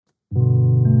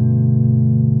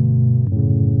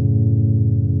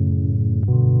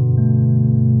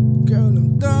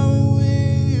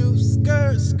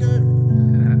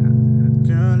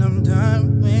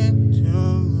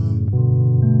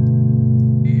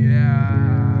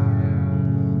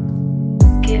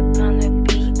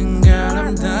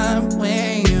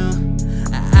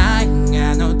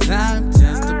time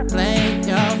just to play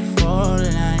your full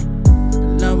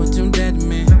line. Love what you did to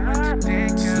me,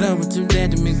 just love what you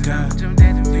did to me, girl.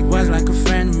 You was like a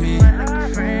friend to me,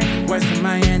 worse than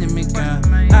my enemy, girl.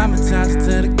 I'm attached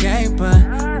to the game,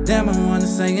 but damn, I wanna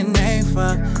say your name,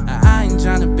 fuck. I ain't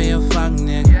tryna be a fuck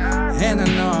nigga, and I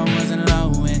know I wasn't low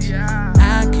with you.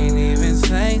 I can't even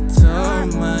say too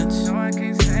much.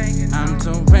 I'm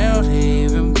too real to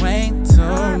even wait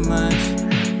too much.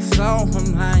 So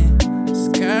I'm lying.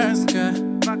 Skrt, skrt,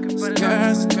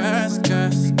 skrt, skrt,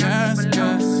 skrt, skrt,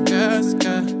 skrt, skrt,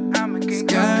 skrt,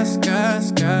 skrt, skrt,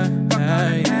 skrt,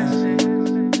 yeah.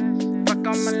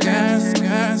 Skrt,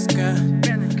 skrt, skrt.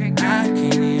 I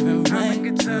can't even wait.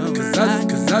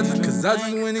 Cause I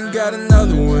just went and got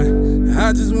another one.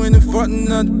 I just went and fought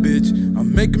another bitch.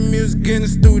 I'm making music in the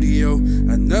studio.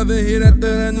 Another hit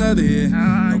after another hit.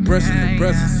 No pressure, no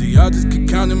pressure. See, I just keep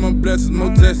counting my blessings,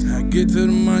 more tests. I get to the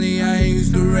money, I ain't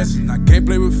used to resting. I can't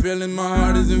play with feeling, my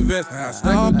heart is invested. I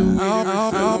stack up the weed and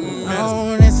refill my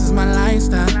medicine. This is my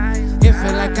lifestyle. It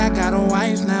feel like I got a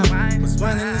wife now. Was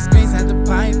running the streets, had the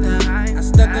pipe down. I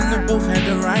stepped in the booth, had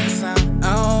the right sound.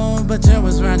 Oh, but you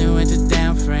was running with your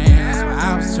damn friends. That's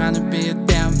why I was trying to be a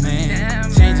damn man.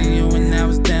 Changing you when I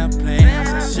was damn players.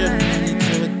 I should've known that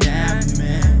you were damn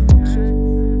man.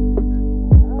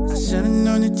 I should've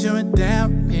known that you were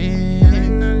damn man.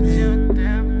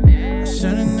 I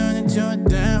should've known that you were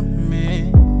damn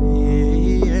man.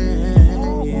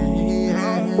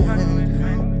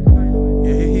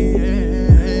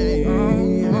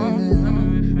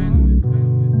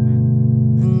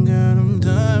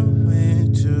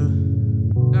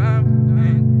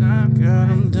 Girl,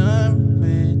 I'm done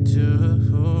with you.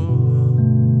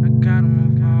 I gotta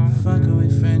move on. Fuck it, we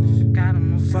finished.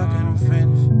 Fuck it, I'm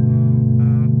finished.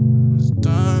 It's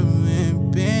done, we've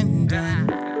been done.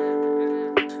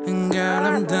 And girl,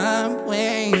 I'm done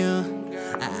with you.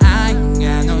 I ain't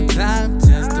got no time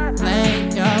just to play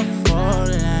your full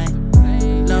line.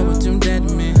 Love what you did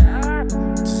to me,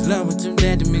 just love what you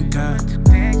did to me, girl.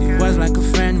 You was like a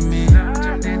friend to me,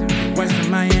 worse than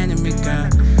my enemy, girl.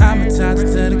 I'm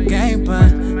attached to the game, but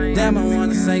damn, I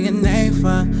wanna say your name,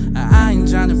 fuck. I ain't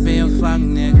tryna be a fuck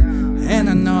nigga, and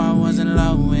I know I wasn't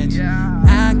low with you.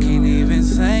 I can't even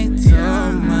say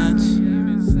too much.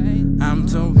 I'm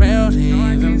too real to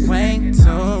even wait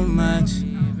too much.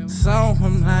 So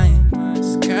I'm lying.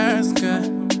 Skrt, skrt,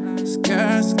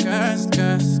 skrt, skrt,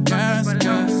 skrt, skrt,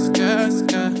 skrt, skrt,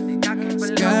 skrt,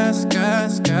 skrt, skrt,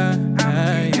 skrt,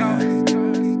 yeah.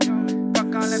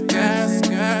 Skrt,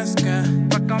 skrt, skrt.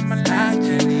 I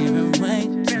can't even wait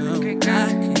too. I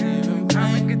can't even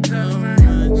wait too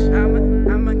much.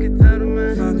 I'ma get to the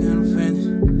money. Fuck it, I'm finished.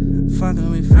 Fuck it,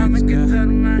 we finished, girl.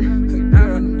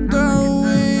 Girl, I'm done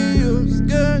with you.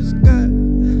 Skrt, skrt.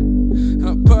 I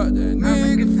pop that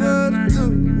nigga for the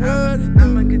two. What it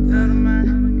do?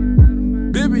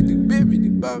 Bibbidi, bibbidi,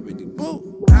 bobbidi, boo.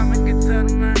 I'ma get to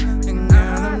the money.